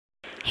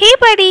Hey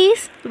buddies,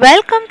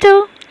 welcome to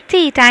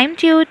Tea Time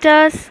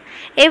Tutors.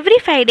 Every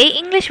Friday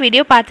English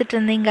video பார்த்துட்டு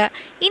இருந்தீங்க.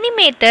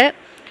 இனிமேட்டு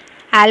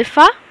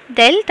alpha,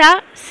 delta,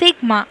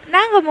 sigma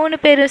நாங்கள்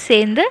 3 பேரும்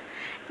சேர்ந்து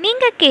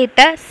நீங்கள்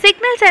கேட்ட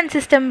சிக்னல்ஸ் அண்ட்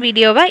சிஸ்டம்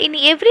வீடியோவை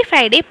இனி எவ்ரி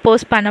ஃப்ரைடே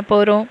போஸ்ட் பண்ண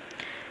போகிறோம்.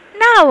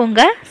 நான்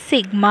உங்கள்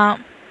சிக்மா.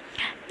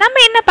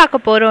 நம்ம என்ன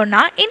பார்க்க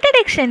போகிறோன்னா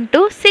introduction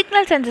to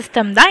signals and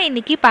system தான்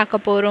இன்றைக்கி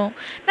பார்க்க போகிறோம்.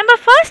 நம்ம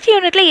ஃபர்ஸ்ட்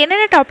யூனிட்டில்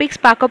என்னென்ன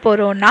டாபிக்ஸ் பார்க்க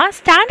போகிறோன்னா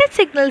standard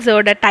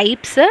சிக்னல்ஸோட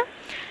types,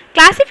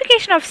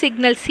 classification of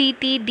signals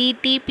CT,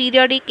 DT,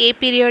 periodic,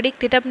 aperiodic,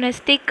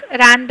 deterministic,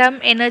 random,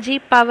 energy,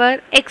 power,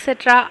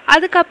 etc.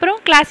 அதுக்கப்புறம்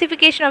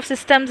classification of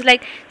systems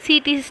like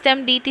CT system,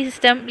 DT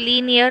system,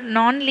 linear,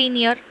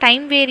 non-linear,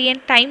 time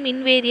variant, time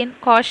invariant,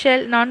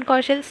 causal,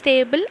 non-causal,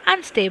 stable,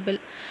 unstable.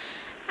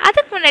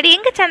 அதுக்கு முன்னாடி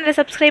எங்கள் சேனலை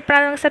subscribe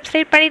பண்ணாதவங்க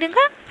subscribe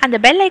பண்ணிவிடுங்க, அந்த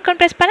bell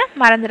icon press பண்ண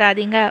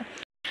மறந்துடாதீங்க.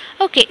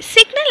 ஓகே,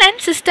 சிக்னல்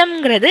அண்ட்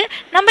சிஸ்டம்ங்கிறது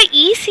நம்ம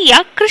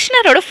ஈஸியாக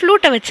கிருஷ்ணரோட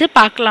ஃப்ளூட்டை வச்சு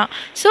பார்க்கலாம்.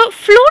 ஸோ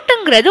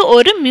ஃப்ளூட்டுங்கிறது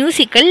ஒரு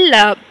மியூசிக்கல்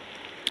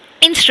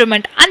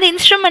இன்ஸ்ட்ருமெண்ட். அந்த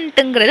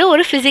இன்ஸ்ட்ருமெண்ட்டுங்கிறது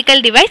ஒரு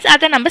ஃபிசிக்கல் டிவைஸ்.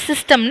 அதை நம்ம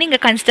சிஸ்டம்னு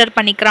இங்கே கன்சிடர்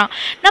பண்ணிக்கிறோம்.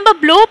 நம்ம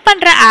ப்ளோ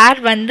பண்ணுற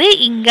ஏர் வந்து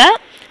இங்கே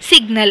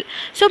சிக்னல்.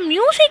 ஸோ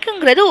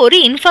மியூசிக்குங்கிறது ஒரு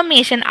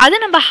இன்ஃபர்மேஷன். அது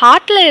நம்ம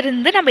ஹார்ட்டில்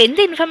இருந்து நம்ம எந்த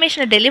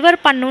இன்ஃபர்மேஷனை டெலிவர்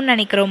பண்ணணும்னு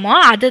நினைக்கிறோமோ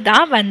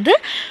அதுதான் வந்து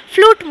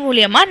ஃப்ளூட்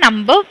மூலியமாக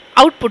நம்ம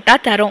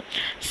அவுட்புட்டாக தரும்.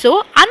 ஸோ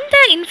அந்த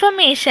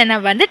இன்ஃபர்மேஷனை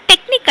வந்து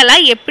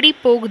டெக்னிக்கலாக எப்படி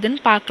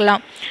போகுதுன்னு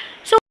பார்க்கலாம்.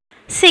 ஸோ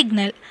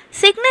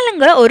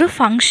சிக்னலுங்கிற ஒரு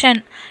ஃபங்க்ஷன்.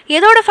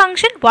 எதோட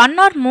ஃபங்க்ஷன்? ஒன்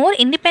ஆர் மோர்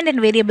இண்டிபெண்ட்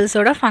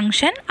வேரியபிள்ஸோட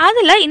ஃபங்க்ஷன்.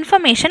 அதில்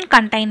இன்ஃபர்மேஷன்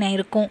கண்டெயின்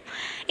ஆகிருக்கும்.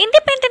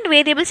 இண்டிபெண்ட்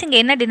வேரியபிள்ஸ் இங்கே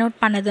என்ன டினோட்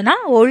பண்ணுதுன்னா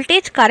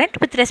voltage, current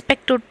with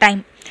respect to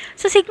time.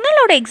 So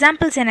சிக்னலோட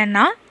examples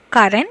என்னென்னா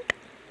கரண்ட்,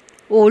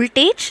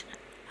 வோல்டேஜ்,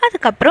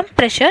 அதுக்கப்புறம்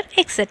ப்ரெஷர்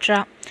எக்ஸெட்ரா.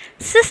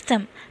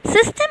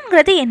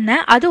 சிஸ்டம்ங்கிறது என்ன?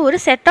 அது ஒரு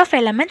செட் ஆஃப்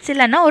எலமெண்ட்ஸ்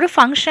இல்லைன்னா ஒரு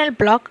ஃபங்க்ஷனல்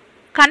பிளாக்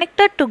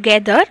கனெக்டட்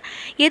டுகெதர்.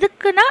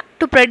 எதுக்குன்னா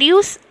to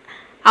produce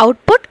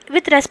output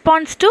with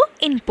response to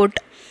input.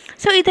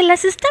 So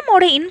இதில்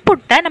சிஸ்டமோட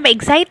இன்புட்டை நம்ம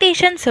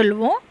எக்ஸைட்டேஷன்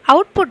சொல்லுவோம்,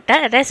 அவுட்புட்டை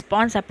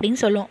ரெஸ்பான்ஸ் அப்படின்னு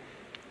சொல்லுவோம்.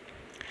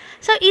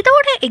 ஸோ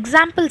இதோட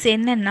எக்ஸாம்பிள்ஸ்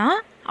என்னென்னா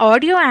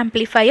audio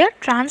amplifier,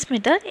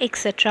 transmitter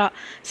etcetera.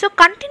 So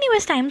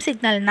continuous time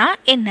சிக்னல்னால்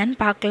என்னன்னு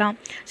பார்க்கலாம்.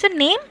 ஸோ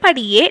நேம்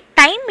படியே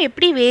டைம்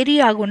எப்படி வேரி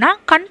ஆகும்னா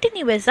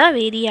கண்டினியூஸாக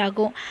வேரி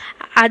ஆகும்.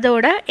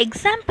 அதோட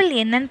எக்ஸாம்பிள்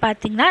என்னன்னு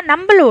பார்த்தீங்கன்னா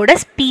நம்மளோட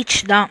ஸ்பீச்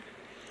தான்.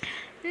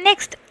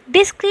 Next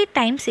discrete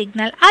time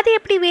signal. அது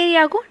எப்படி வேரி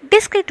ஆகும்?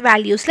 டிஸ்க்ரீட்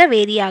வேல்யூஸில்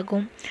வேரி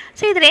ஆகும்.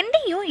 ஸோ இது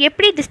ரெண்டையும்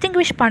எப்படி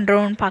டிஸ்டிங்விஷ்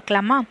பண்ணுறோன்னு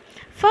பார்க்கலாமா?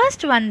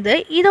 ஃபர்ஸ்ட் வந்து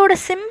இதோட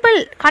சிம்பிள்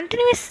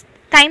கண்டினியூஸ்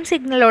டைம்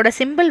சிக்னலோட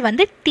சிம்பிள்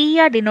வந்து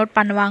டீயாக டினோட்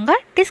பண்ணுவாங்க.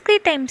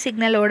 டிஸ்க்ரீட் டைம்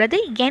சிக்னலோடது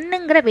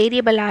என்னங்கிற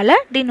வேரியபிளால்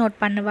டினோட்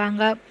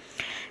பண்ணுவாங்க.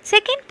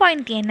 செகண்ட்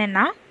பாயிண்ட்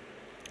என்னென்னா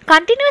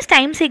continuous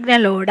time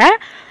சிக்னலோட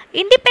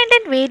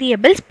independent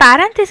variables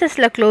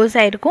பேரந்தசிஸில் close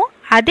ஆகிருக்கும்.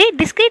 அதே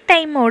டிஸ்க்ரீட்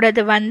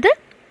டைமோடது வந்து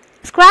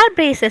square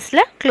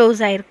பிரேசஸில் close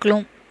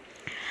ஆகிருக்கலாம்.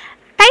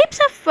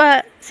 Types of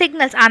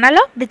signals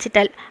analogue,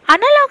 digital.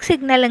 Analogue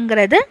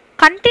சிக்னலுங்கிறது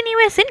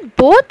continuous in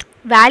both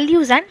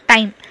values and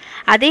time.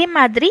 அதே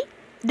மாதிரி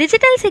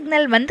டிஜிட்டல்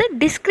சிக்னல் வந்து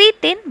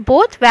discrete in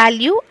both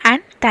value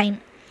and time.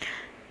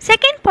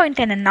 Second point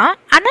என்னென்னா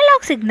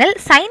analogue signal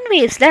sign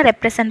வேவ்ஸில்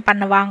represent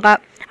பண்ணுவாங்க.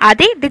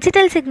 அதே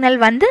digital signal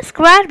வந்து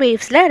square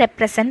வேவ்ஸில்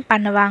represent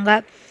பண்ணுவாங்க.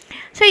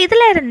 So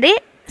இதில் இருந்தே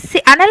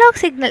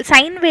analogue signal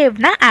sign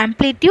வேவ்னா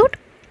amplitude,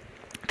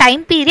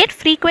 time period,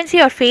 frequency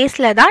R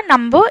ஃபேஸில் தான்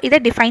நம்ம இதை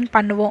டிஃபைன்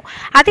பண்ணுவோம்.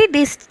 அதே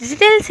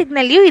டிஜிட்டல்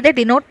சிக்னல்லையும் இதை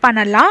டினோட்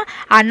பண்ணலாம்.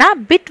 ஆனால்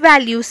பிட்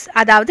வேல்யூஸ்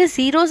அதாவது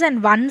ஜீரோஸ் அண்ட்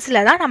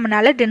ஒன்ஸில் தான்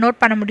நம்மளால்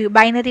டினோட் பண்ண முடியும்,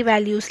 பைனரி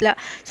வேல்யூஸில்.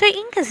 ஸோ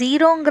இங்கே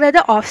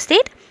ஜீரோங்கிறது of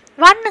state,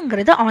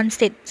 ஒன்னுங்கிறது on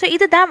state. So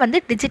இதுதான் வந்து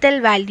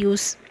டிஜிட்டல்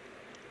வேல்யூஸ்.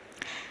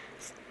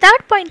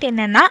 தேர்ட் பாயிண்ட்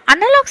என்னென்னா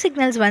அனலாக்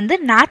சிக்னல்ஸ் வந்து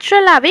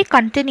நேச்சுரலாகவே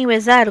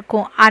கண்டினியூஸாக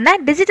இருக்கும்.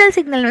 ஆனால் டிஜிட்டல்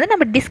சிக்னல் வந்து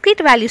நம்ம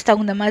டிஸ்க்ரீட் வேல்யூஸ்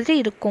தகுந்த மாதிரி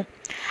இருக்கும்.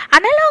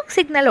 அனலாக்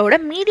சிக்னலோட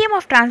மீடியம்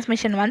ஆஃப்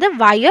டிரான்ஸ்மிஷன் வந்து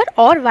வயர்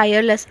ஆர்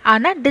வயர்லெஸ்.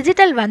 ஆனால்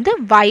டிஜிட்டல் வந்து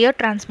வயர்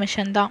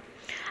டிரான்ஸ்மிஷன் தான்.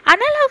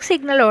 அனலாக்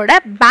சிக்னலோட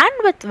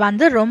பேண்ட்வித்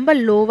வந்து ரொம்ப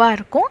லோவாக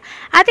இருக்கும்.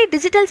 அதே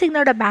digital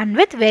சிக்னலோட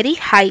bandwidth very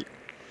high.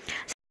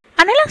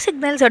 Analogue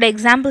சிக்னல்ஸோட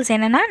examples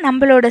என்னென்னா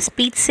நம்மளோட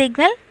speech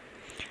signal,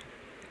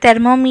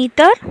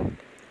 thermometer,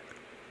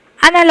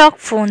 analogue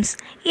phones.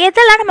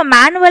 எதெல்லாம் நம்ம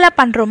மேனுவலாக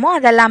பண்ணுறோமோ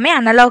அதெல்லாமே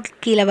அனலாக்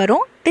கீழே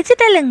வரும்.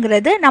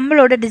 டிஜிட்டலுங்கிறது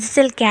நம்மளோட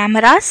digital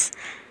cameras,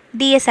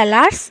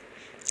 DSLRs,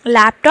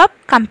 laptop,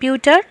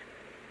 computer,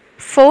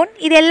 phone,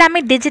 இது எல்லாமே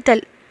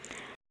டிஜிட்டல்.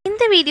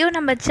 இந்த வீடியோ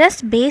நம்ம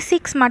ஜஸ்ட்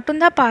பேசிக்ஸ்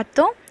மட்டும்தான்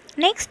பார்த்தோம்.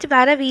 நெக்ஸ்ட்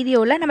வர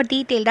வீடியோவில் நம்ம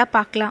டீட்டெயில்டாக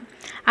பார்க்கலாம்.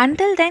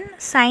 Until then,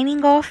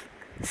 signing off,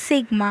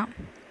 Sigma.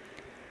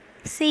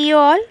 See you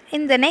all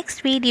in the next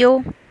video.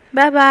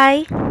 Bye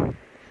bye.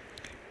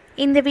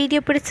 இந்த வீடியோ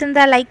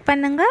பிடிச்சிருந்தா லைக்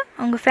பண்ணுங்கள்,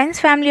 உங்கள்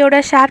ஃப்ரெண்ட்ஸ் ஃபேமிலியோட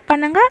ஷேர்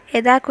பண்ணுங்கள்.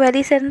 எதாவது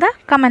குவரிஸ் இருந்தால்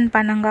கமெண்ட்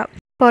பண்ணுங்கள்.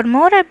 For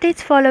more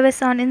updates, follow us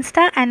on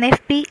Insta and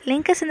FB.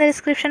 Link is in the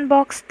description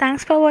box.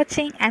 Thanks for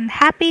watching and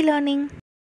happy learning.